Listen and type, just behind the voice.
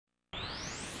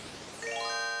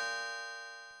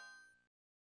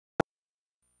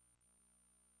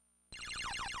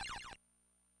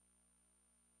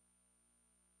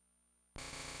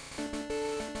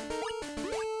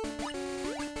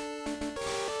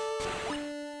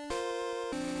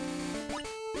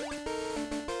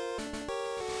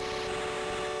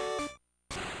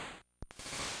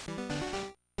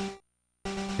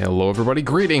Hello everybody,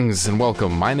 greetings and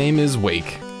welcome. My name is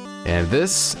Wake, and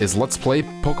this is Let's Play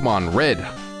Pokemon Red,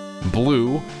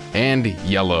 Blue, and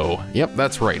Yellow. Yep,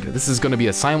 that's right. This is going to be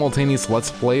a simultaneous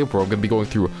Let's Play where we're going to be going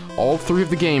through all three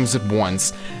of the games at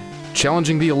once,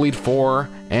 challenging the Elite Four,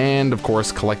 and of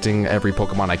course collecting every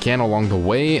Pokemon I can along the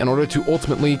way in order to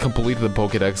ultimately complete the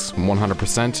Pokédex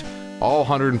 100%, all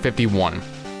 151.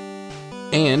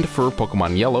 And for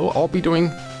Pokemon Yellow, I'll be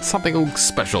doing something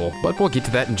special, but we'll get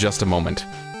to that in just a moment.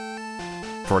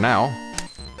 For now,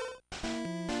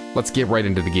 let's get right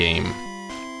into the game.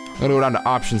 I'm gonna go down to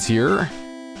options here,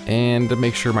 and to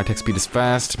make sure my text speed is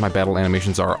fast, my battle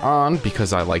animations are on,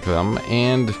 because I like them,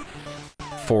 and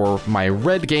for my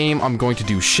red game, I'm going to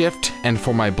do shift, and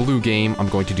for my blue game, I'm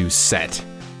going to do set.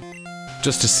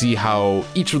 Just to see how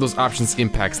each of those options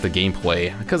impacts the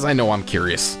gameplay, because I know I'm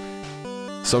curious.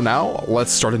 So now,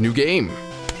 let's start a new game.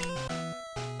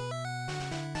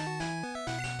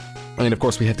 And of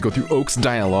course we have to go through Oak's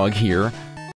dialogue here.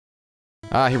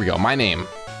 Here we go. My name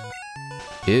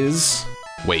is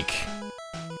Wake.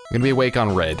 I'm gonna be Wake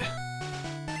on red.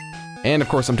 And of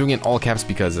course I'm doing it in all caps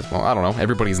because, well, I don't know,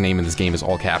 everybody's name in this game is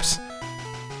all caps.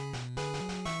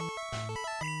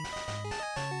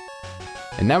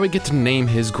 And now we get to name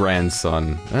his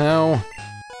grandson. Well,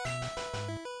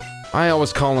 I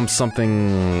always call him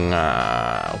something,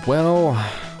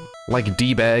 well, like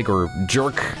D-bag or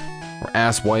jerk or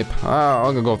asswipe.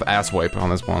 I'm gonna go with asswipe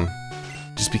on this one.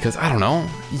 Just because, I don't know,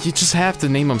 you just have to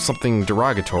name him something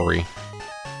derogatory.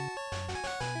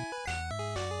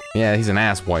 Yeah, he's an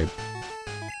asswipe.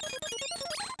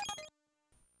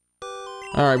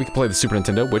 Alright, we can play the Super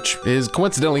Nintendo, which is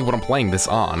coincidentally what I'm playing this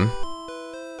on.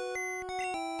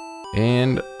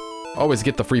 And always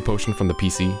get the free potion from the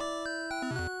PC.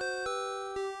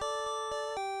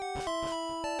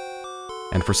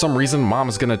 And for some reason,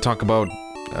 Mom's gonna talk about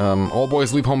all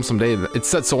boys leave home someday. It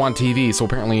said so on TV, so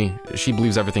apparently she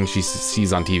believes everything she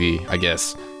sees on TV, I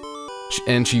guess.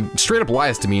 And she straight up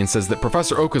lies to me and says that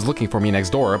Professor Oak is looking for me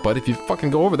next door, but if you fucking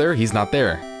go over there, he's not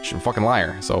there. She's a fucking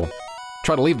liar. So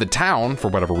try to leave the town for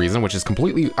whatever reason, which is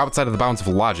completely outside of the bounds of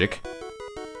logic.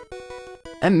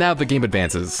 And now the game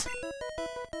advances.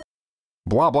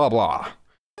 Blah blah blah.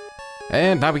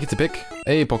 And now we get to pick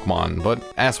a Pokemon, but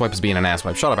asswipe is being an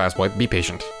asswipe. Shut up, asswipe. Be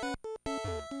patient.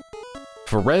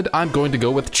 For red, I'm going to go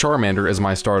with Charmander as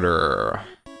my starter.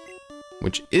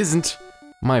 Which isn't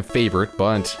my favorite,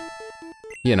 but,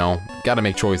 you know, gotta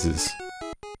make choices.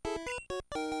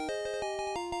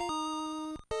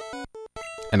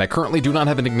 And I currently do not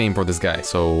have a nickname for this guy,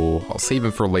 so I'll save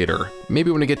him for later. Maybe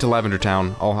when I get to Lavender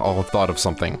Town, I'll have thought of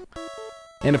something.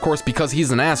 And of course, because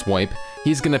he's an asswipe,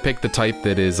 he's gonna pick the type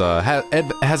that is,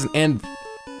 has an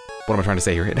what am I trying to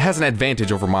say here? It has an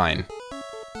advantage over mine.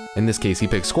 In this case, he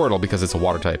picks Squirtle because it's a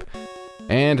water type.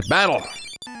 And battle!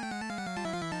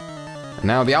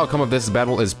 Now, the outcome of this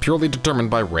battle is purely determined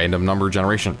by random number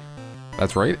generation.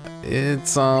 That's right.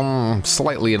 It's,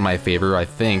 slightly in my favor, I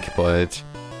think, but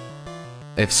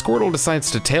if Squirtle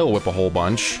decides to tail whip a whole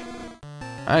bunch,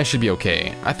 I should be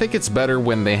okay. I think it's better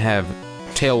when they have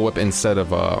tail whip instead of,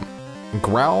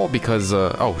 growl, because,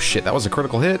 oh shit, that was a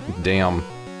critical hit? Damn.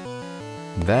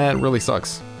 That really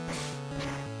sucks.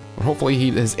 Hopefully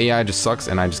his AI just sucks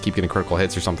and I just keep getting critical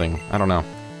hits or something. I don't know.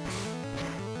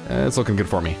 It's looking good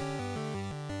for me.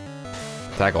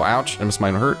 Tackle, ouch. This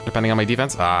might hurt, depending on my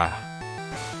defense.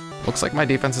 Looks like my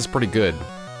defense is pretty good.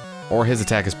 Or his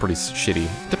attack is pretty shitty,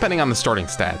 depending on the starting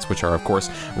stats, which are, of course,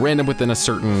 random within a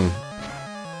certain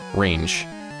range.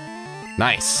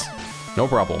 Nice. No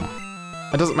problem.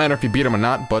 It doesn't matter if you beat him or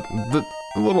not, but the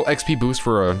little XP boost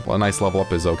for a nice level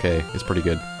up is okay. It's pretty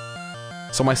good.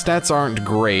 So my stats aren't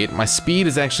great. My speed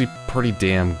is actually pretty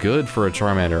damn good for a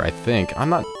Charmander, I think. I'm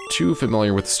not too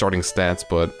familiar with the starting stats,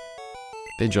 but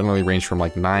they generally range from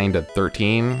like 9 to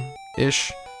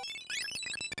 13-ish.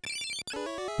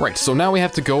 Right, so now we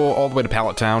have to go all the way to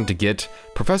Pallet Town to get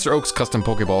Professor Oak's custom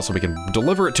Pokeball so we can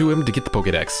deliver it to him to get the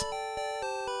Pokédex.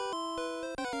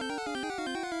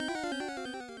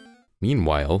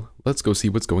 Meanwhile, let's go see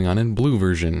what's going on in Blue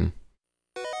version.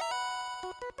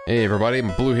 Hey everybody,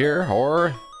 I'm Blue here,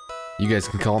 or you guys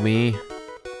can call me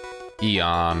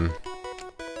Eon.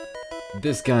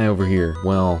 This guy over here,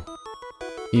 well,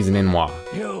 he's an Inwa.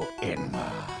 You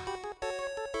Inwa.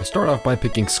 I start off by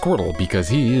picking Squirtle because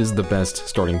he is the best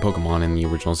starting Pokemon in the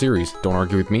original series. Don't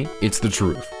argue with me, it's the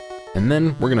truth. And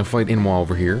then we're gonna fight Inwa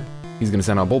over here. He's gonna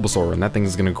send out Bulbasaur, and that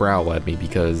thing's gonna growl at me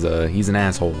because he's an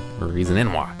asshole, or he's an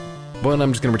Inwa. But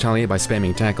I'm just gonna retaliate by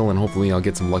spamming Tackle, and hopefully I'll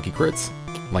get some lucky crits,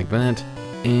 like that.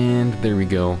 And there we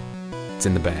go. It's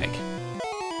in the bag.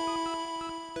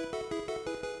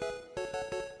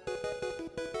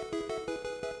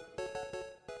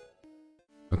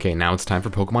 Okay, now it's time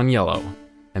for Pokemon Yellow.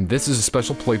 And this is a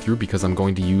special playthrough because I'm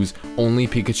going to use only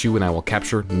Pikachu and I will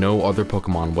capture no other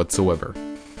Pokemon whatsoever.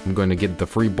 I'm going to get the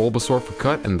free Bulbasaur for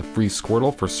Cut and the free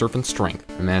Squirtle for Surf and Strength,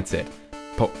 and that's it.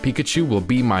 Pikachu will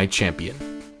be my champion.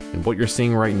 And what you're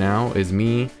seeing right now is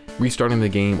me restarting the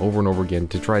game over and over again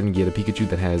to try and get a Pikachu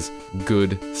that has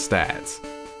good stats,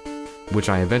 which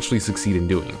I eventually succeed in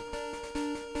doing.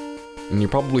 And you're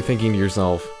probably thinking to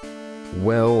yourself,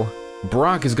 well,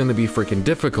 Brock is going to be freaking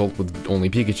difficult with only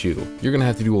Pikachu. You're going to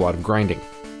have to do a lot of grinding.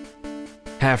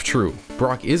 Half true.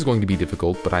 Brock is going to be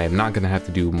difficult, but I am not going to have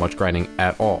to do much grinding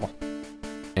at all.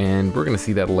 And we're going to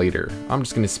see that later. I'm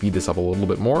just going to speed this up a little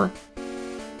bit more.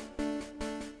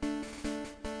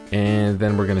 And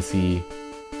then we're going to see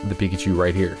the Pikachu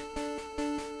right here.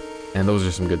 And those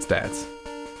are some good stats.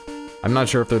 I'm not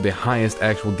sure if they're the highest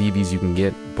actual DVs you can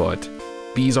get, but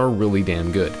these are really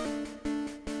damn good.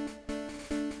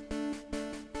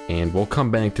 And we'll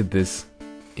come back to this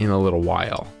in a little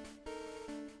while.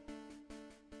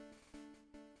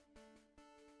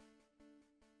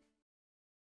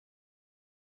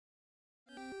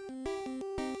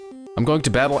 I'm going to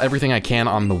battle everything I can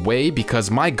on the way because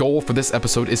my goal for this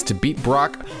episode is to beat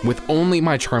Brock with only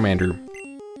my Charmander,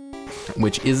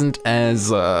 which isn't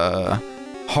as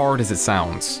hard as it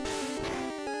sounds.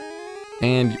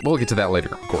 And we'll get to that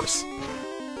later, of course.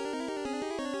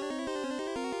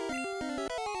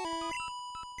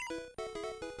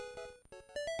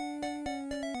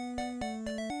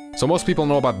 So most people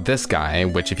know about this guy,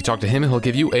 which if you talk to him, he'll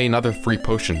give you another free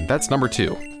potion. That's number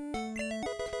 2.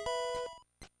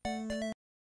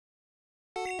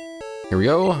 Here we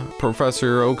go.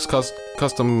 Professor Oak's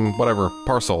custom, whatever,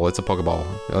 parcel. It's a Pokeball.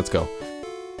 Let's go.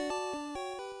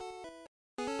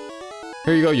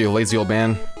 Here you go, you lazy old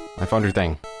man. I found your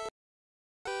thing.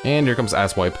 And here comes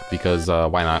Asswipe, because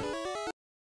why not?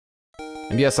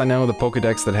 And yes, I know the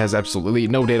Pokédex that has absolutely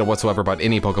no data whatsoever about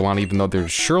any Pokemon, even though there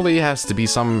surely has to be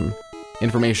some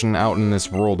information out in this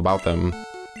world about them.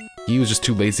 He was just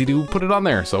too lazy to put it on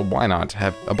there, so why not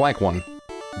have a blank one?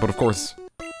 But of course,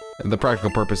 the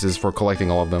practical purpose is for collecting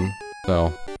all of them,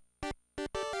 so...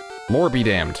 Lore be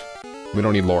damned. We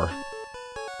don't need lore.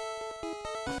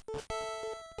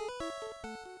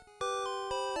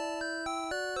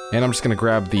 And I'm just gonna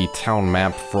grab the town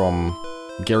map from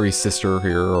Gary's sister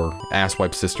here, or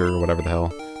Asswipe's sister, or whatever the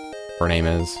hell her name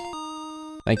is.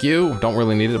 Thank you! Don't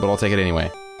really need it, but I'll take it anyway.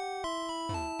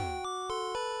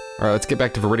 Alright, let's get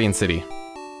back to Viridian City.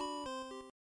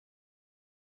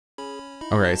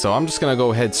 Okay, so I'm just gonna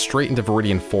go head straight into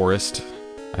Viridian Forest.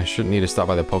 I shouldn't need to stop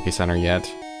by the Poké Center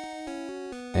yet.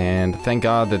 And thank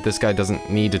God that this guy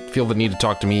doesn't need to feel the need to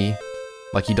talk to me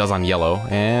like he does on Yellow.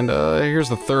 And here's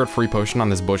the 3rd free potion on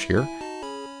this bush here.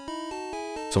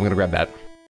 So I'm gonna grab that.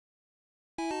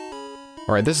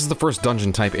 Alright, this is the first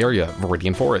dungeon type area,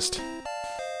 Viridian Forest.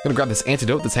 I'm gonna grab this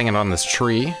antidote that's hanging on this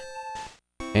tree.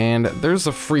 And there's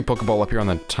a free Pokeball up here on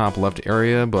the top left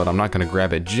area, but I'm not gonna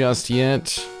grab it just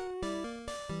yet.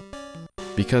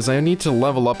 Because I need to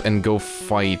level up and go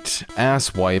fight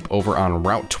Asswipe over on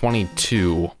Route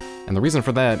 22. And the reason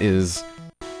for that is,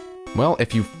 well,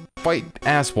 if you fight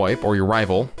Asswipe, or your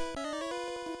rival,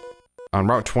 on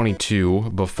Route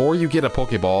 22, before you get a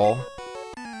Pokeball,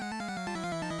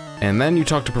 and then you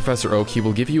talk to Professor Oak, he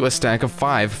will give you a stack of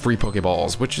 5 free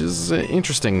Pokeballs, which is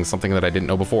interesting, something that I didn't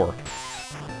know before.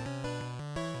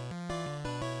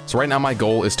 So right now my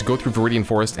goal is to go through Viridian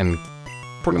Forest and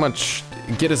pretty much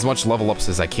get as much level ups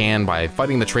as I can by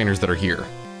fighting the trainers that are here.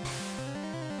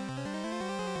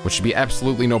 Which should be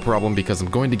absolutely no problem because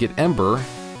I'm going to get Ember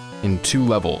in 2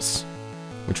 levels,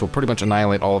 which will pretty much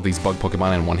annihilate all of these bug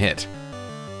Pokemon in one hit.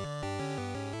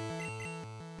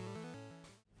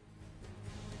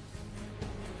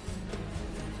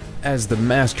 As the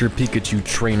Master Pikachu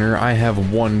trainer, I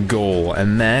have one goal,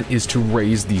 and that is to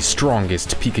raise the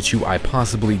strongest Pikachu I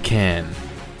possibly can.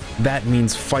 That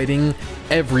means fighting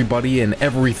everybody and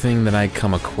everything that I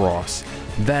come across.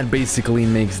 That basically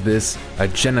makes this a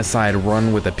genocide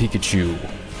run with a Pikachu.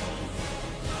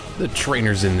 The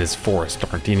trainers in this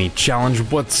forest aren't any challenge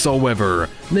whatsoever.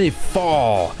 They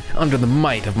fall under the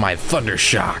might of my Thunder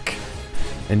Shock.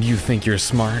 And you think you're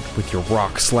smart with your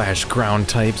rock/ground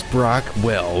types, Brock?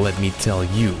 Well, let me tell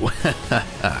you.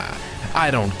 I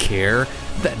don't care.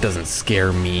 That doesn't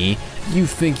scare me. You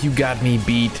think you got me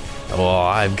beat? Oh,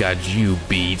 I've got you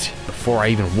beat before I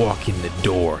even walk in the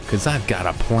door, 'cause I've got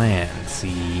a plan,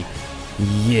 see?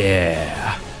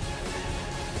 Yeah.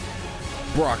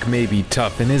 Brock may be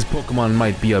tough and his Pokemon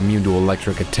might be immune to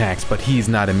electric attacks, but he's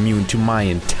not immune to my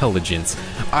intelligence.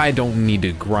 I don't need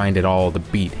to grind at all to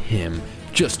beat him.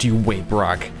 Just you wait,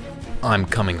 Brock. I'm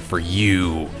coming for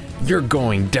you. You're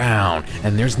going down,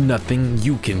 and there's nothing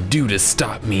you can do to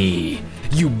stop me.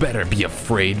 You better be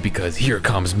afraid because here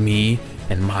comes me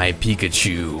and my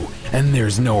Pikachu, and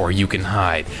there's nowhere you can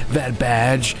hide. That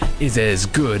badge is as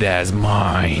good as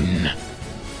mine.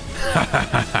 Ha ha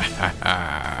ha ha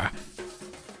ha.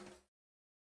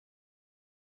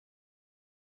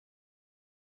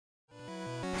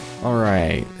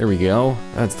 Alright, there we go.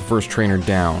 That's the first trainer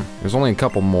down. There's only a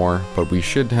couple more, but we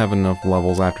should have enough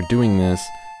levels after doing this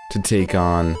to take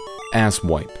on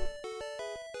Asswipe.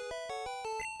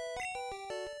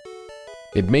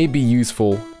 It may be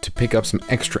useful to pick up some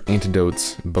extra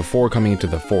antidotes before coming into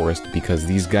the forest because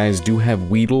these guys do have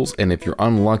Weedles, and if you're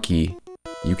unlucky,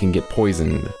 you can get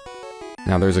poisoned.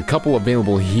 Now there's a couple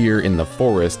available here in the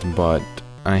forest, but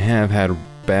I have had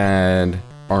bad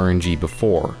RNG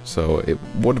before, so it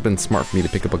would have been smart for me to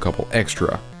pick up a couple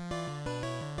extra.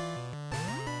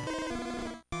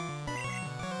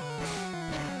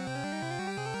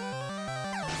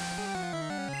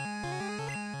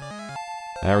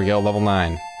 There we go, level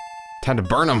 9. Time to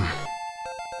burn them!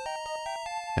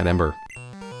 At Ember.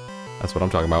 That's what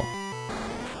I'm talking about.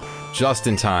 Just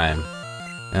in time.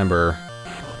 Ember.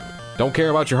 Don't care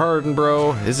about your harden,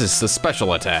 bro. This is the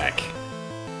special attack.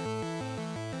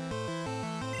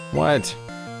 What?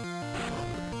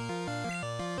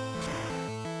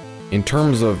 In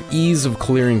terms of ease of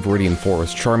clearing Viridian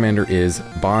Forest, Charmander is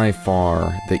by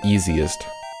far the easiest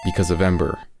because of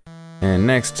Ember. And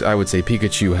next, I would say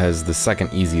Pikachu has the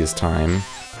second easiest time.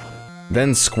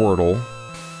 Then Squirtle.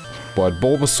 But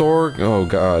Bulbasaur? Oh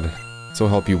god. So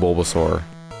help you, Bulbasaur.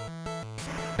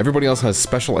 Everybody else has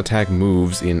special attack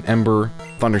moves in Ember,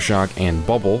 Thundershock, and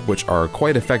Bubble, which are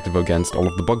quite effective against all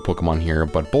of the bug Pokemon here,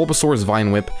 but Bulbasaur's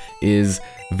Vine Whip is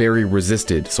very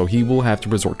resisted, so he will have to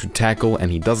resort to Tackle,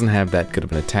 and he doesn't have that good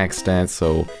of an attack stat,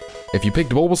 so if you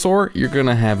picked Bulbasaur, you're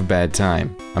gonna have a bad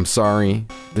time. I'm sorry,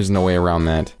 there's no way around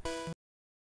that.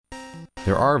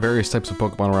 There are various types of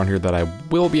Pokemon around here that I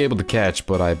will be able to catch,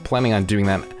 but I'm planning on doing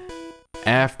that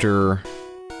after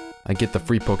I get the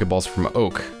free Pokeballs from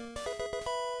Oak.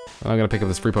 I'm gonna pick up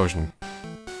this free potion.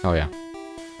 Oh yeah.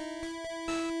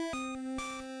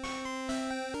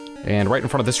 And right in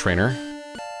front of this trainer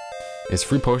is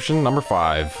free potion number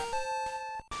 5.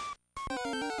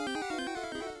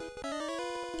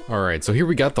 Alright, so here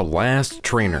we got the last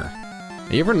trainer.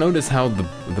 You ever notice how the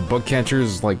bug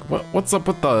catcher's like, what's up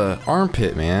with the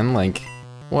armpit, man? Like,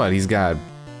 what, he's got,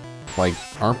 like,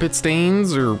 armpit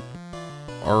stains, or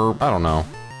I don't know.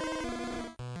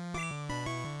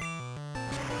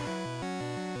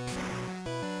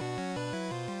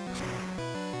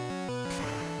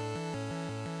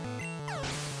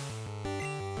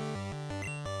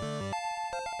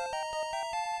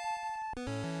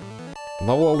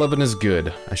 Level 11 is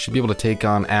good. I should be able to take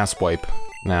on Asswipe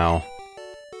now.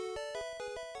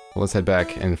 Well, let's head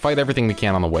back and fight everything we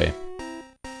can on the way.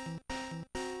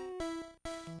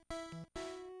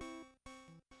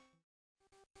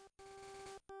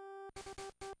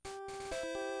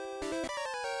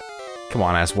 Come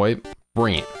on, Asswipe.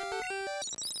 Bring it.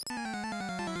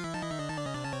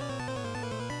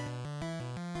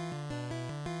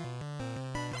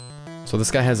 So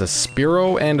this guy has a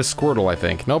Spearow and a Squirtle, I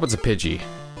think. Nope, it's a Pidgey.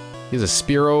 He's a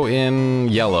Spearow in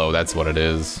yellow, that's what it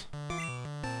is.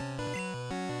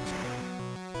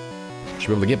 Should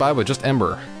be able to get by with just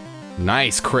Ember.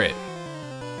 Nice crit.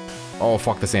 Oh,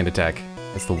 fuck the sand attack.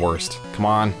 That's the worst. Come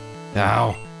on.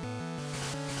 Ow.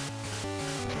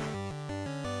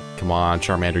 Come on,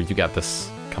 Charmander, you got this.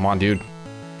 Come on, dude.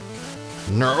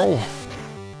 No!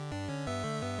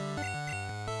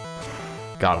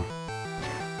 Got him.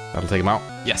 That'll take him out.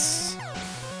 Yes!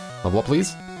 Level up,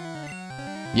 please.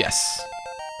 Yes!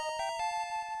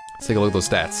 Let's take a look at those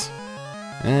stats.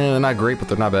 They're not great, but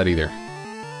they're not bad either.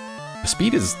 The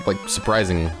speed is, like,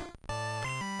 surprising.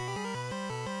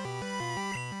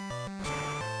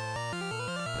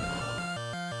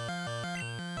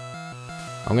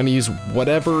 I'm gonna use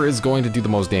whatever is going to do the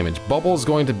most damage. Bubble is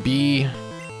going to be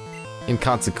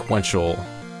inconsequential.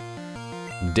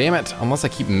 Damn it, unless I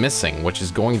keep missing, which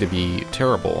is going to be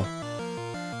terrible.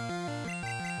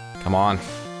 Come on.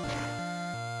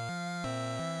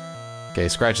 Okay,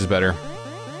 Scratch is better.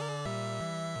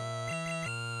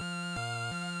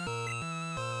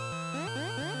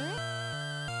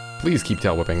 Please keep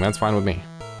tail whipping, that's fine with me.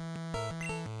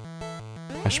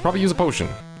 I should probably use a potion.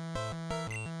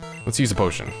 Let's use a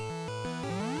potion.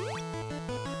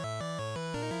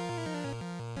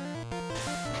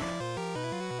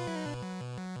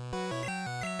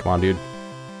 Come on, dude.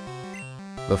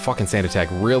 The fucking sand attack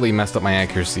really messed up my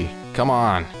accuracy. Come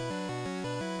on.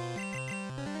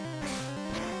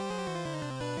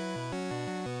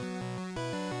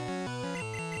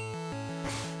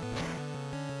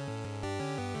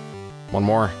 One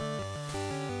more.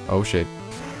 Oh shit.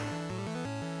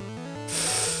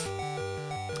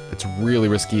 It's really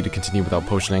risky to continue without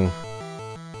potioning.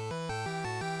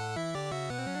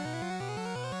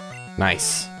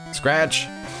 Nice. Scratch.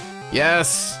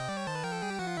 Yes.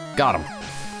 Got him.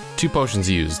 2 potions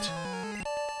used.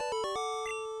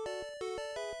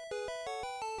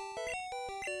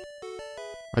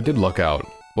 I did luck out,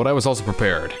 but I was also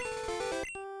prepared.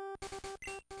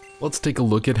 Let's take a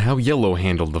look at how Yellow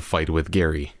handled the fight with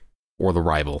Gary. Or the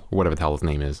rival, or whatever the hell his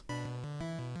name is.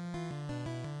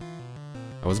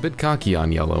 I was a bit cocky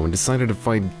on Yellow and decided to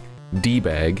fight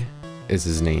D-Bag, is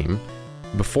his name,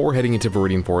 before heading into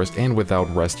Viridian Forest and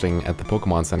without resting at the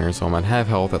Pokemon Center, so I'm at half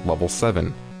health at level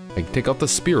 7. I take out the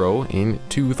Spearow in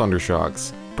 2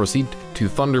 Thundershocks, proceed to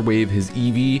Thunder Wave his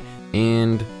Eevee,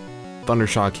 and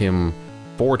Thundershock him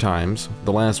 4 times,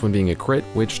 the last one being a crit,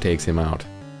 which takes him out.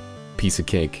 Piece of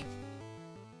cake.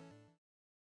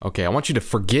 Okay, I want you to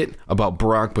forget about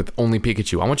Brock with only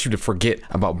Pikachu. I want you to forget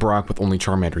about Brock with only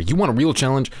Charmander. You want a real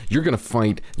challenge? You're gonna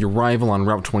fight your rival on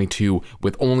Route 22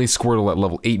 with only Squirtle at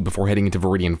level 8 before heading into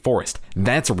Viridian Forest.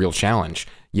 That's a real challenge.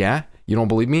 Yeah? You don't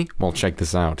believe me? Well, check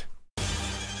this out.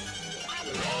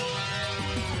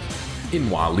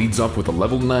 Inwa leads up with a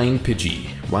level 9 Pidgey.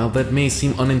 While that may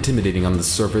seem unintimidating on the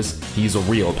surface, he's a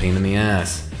real pain in the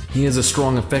ass. He has a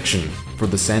strong affection for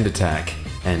the sand attack,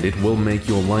 and it will make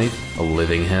your life a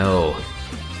living hell.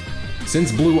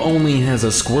 Since Blue only has a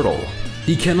Squirtle,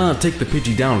 he cannot take the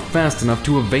Pidgey down fast enough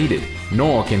to evade it,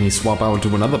 nor can he swap out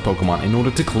to another Pokemon in order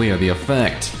to clear the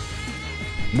effect.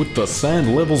 With the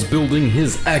sand levels building,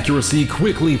 his accuracy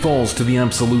quickly falls to the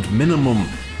absolute minimum,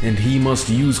 and he must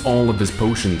use all of his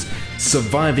potions,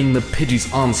 surviving the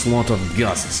Pidgey's onslaught of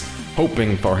gusts,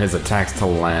 hoping for his attacks to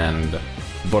land.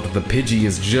 But the Pidgey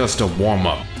is just a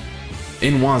warm-up.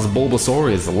 Inwa's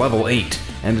Bulbasaur is level 8,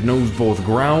 and knows both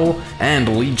Growl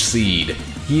and Leech Seed.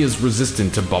 He is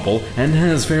resistant to Bubble, and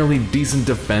has fairly decent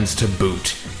defense to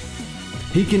boot.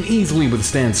 He can easily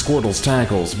withstand Squirtle's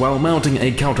tackles, while mounting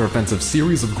a counter-offensive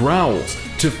series of Growls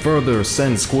to further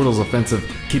send Squirtle's offensive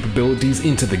capabilities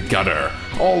into the gutter,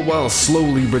 all while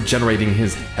slowly regenerating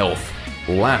his health,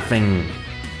 laughing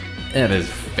at his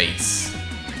face.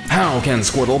 How can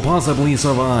Squirtle possibly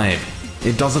survive?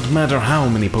 It doesn't matter how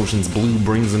many potions Blue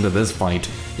brings into this fight,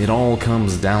 it all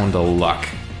comes down to luck.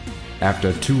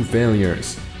 After 2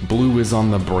 failures, Blue is on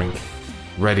the brink,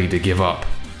 ready to give up,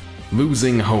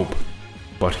 losing hope.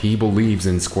 But he believes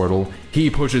in Squirtle, he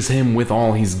pushes him with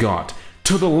all he's got,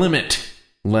 to the limit.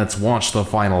 Let's watch the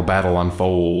final battle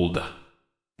unfold.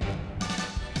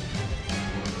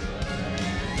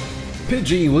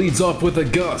 Pidgey leads off with a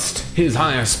Gust. His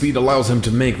higher speed allows him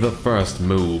to make the first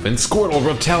move, and Squirtle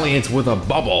retaliates with a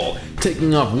Bubble,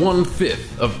 taking up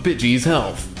 1/5 of Pidgey's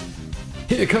health.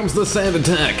 Here comes the Sand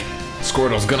Attack.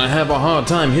 Squirtle's gonna have a hard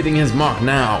time hitting his mark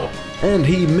now, and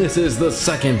he misses the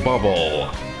second Bubble.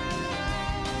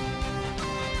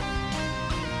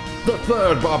 The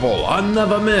third Bubble,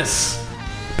 another miss.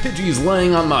 Pidgey's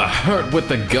laying on the hurt with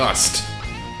the Gust.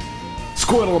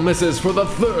 Squirtle misses for the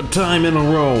 3rd time in a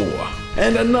row.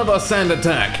 And another Sand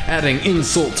Attack, adding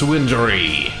insult to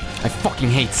injury. I fucking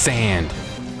hate sand.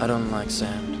 I don't like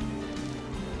sand.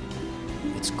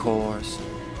 It's coarse,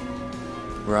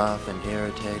 rough, and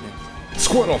irritating.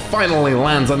 Squirtle finally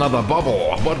lands another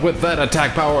Bubble, but with that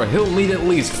attack power, he'll need at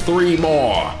least 3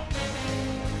 more.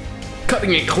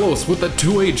 Cutting it close with the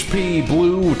 2 HP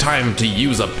Blue, time to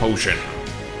use a potion.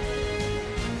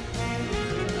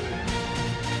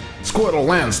 Squirtle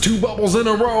lands 2 Bubbles in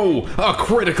a row, a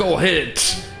critical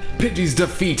hit. Pidgey's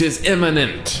defeat is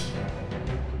imminent.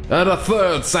 And a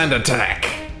 3rd Sand Attack.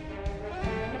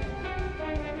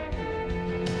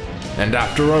 And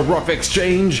after a rough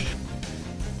exchange,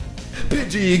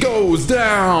 Pidgey goes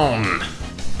down.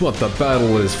 But the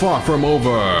battle is far from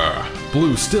over.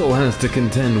 Blue still has to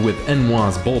contend with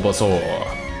Enwa's Bulbasaur.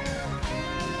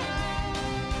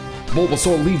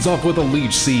 Bulbasaur leads off with a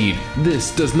Leech Seed.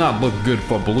 This does not look good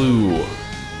for Blue.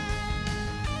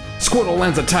 Squirtle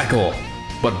lands a tackle,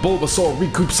 but Bulbasaur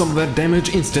recoups some of that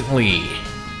damage instantly.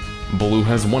 Blue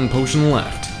has 1 potion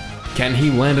left. Can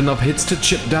he land enough hits to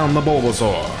chip down the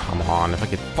Bulbasaur? Come on, if I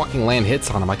could fucking land hits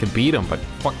on him, I could beat him, but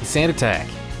fucking Sand Attack.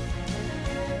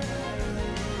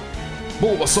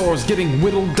 Bulbasaur's getting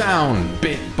whittled down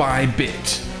bit by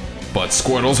bit, but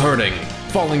Squirtle's hurting,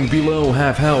 falling below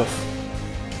half health.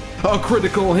 A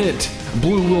critical hit!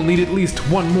 Blue will need at least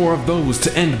 1 more of those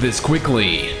to end this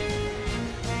quickly.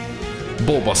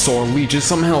 Bulbasaur leeches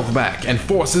some health back and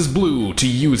forces Blue to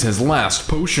use his last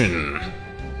potion.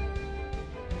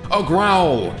 A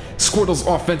Growl! Squirtle's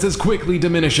offense is quickly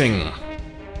diminishing.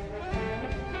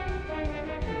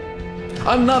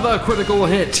 Another critical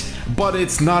hit, but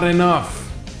it's not enough.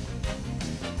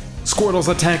 Squirtle's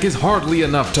attack is hardly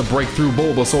enough to break through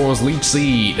Bulbasaur's Leech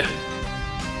Seed.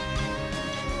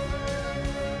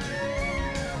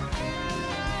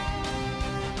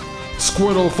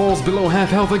 Squirtle falls below half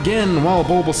health again while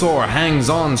Bulbasaur hangs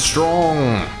on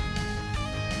strong.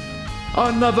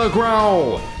 Another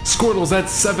growl! Squirtle's at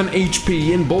 7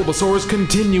 HP and Bulbasaur is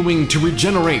continuing to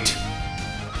regenerate.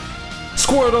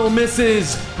 Squirtle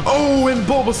misses! Oh, and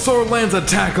Bulbasaur lands a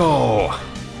tackle!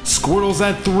 Squirtle's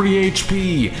at 3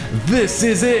 HP. This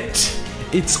is it!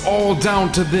 It's all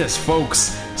down to this,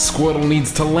 folks. Squirtle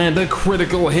needs to land a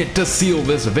critical hit to seal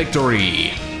this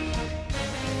victory.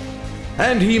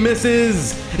 And he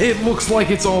misses! It looks like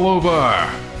it's all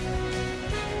over!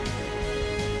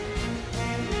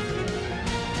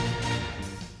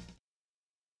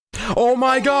 Oh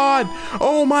my god!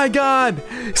 Oh my god!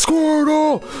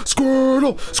 Squirtle!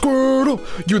 Squirtle!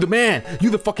 Squirtle! You're the man! You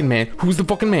the fucking man! Who's the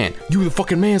fucking man? You the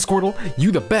fucking man, Squirtle!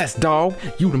 You the best, dog!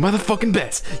 You the motherfucking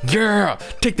best! Yeah!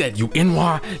 Take that, you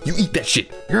NY! You eat that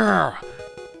shit! Yeah!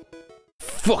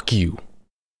 Fuck you!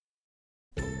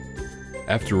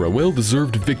 After a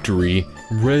well-deserved victory,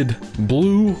 Red,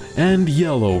 Blue, and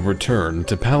Yellow return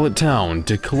to Pallet Town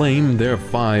to claim their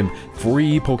 5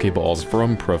 free Pokeballs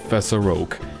from Professor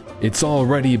Oak. It's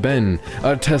already been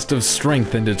a test of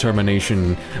strength and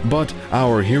determination, but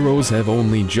our heroes have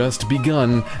only just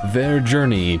begun their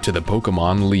journey to the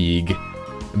Pokémon League.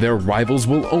 Their rivals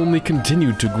will only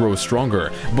continue to grow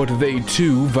stronger, but they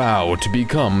too vow to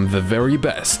become the very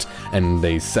best, and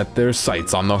they set their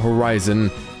sights on the horizon,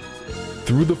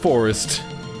 through the forest,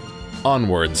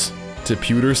 onwards to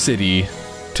Pewter City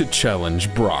to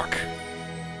challenge Brock.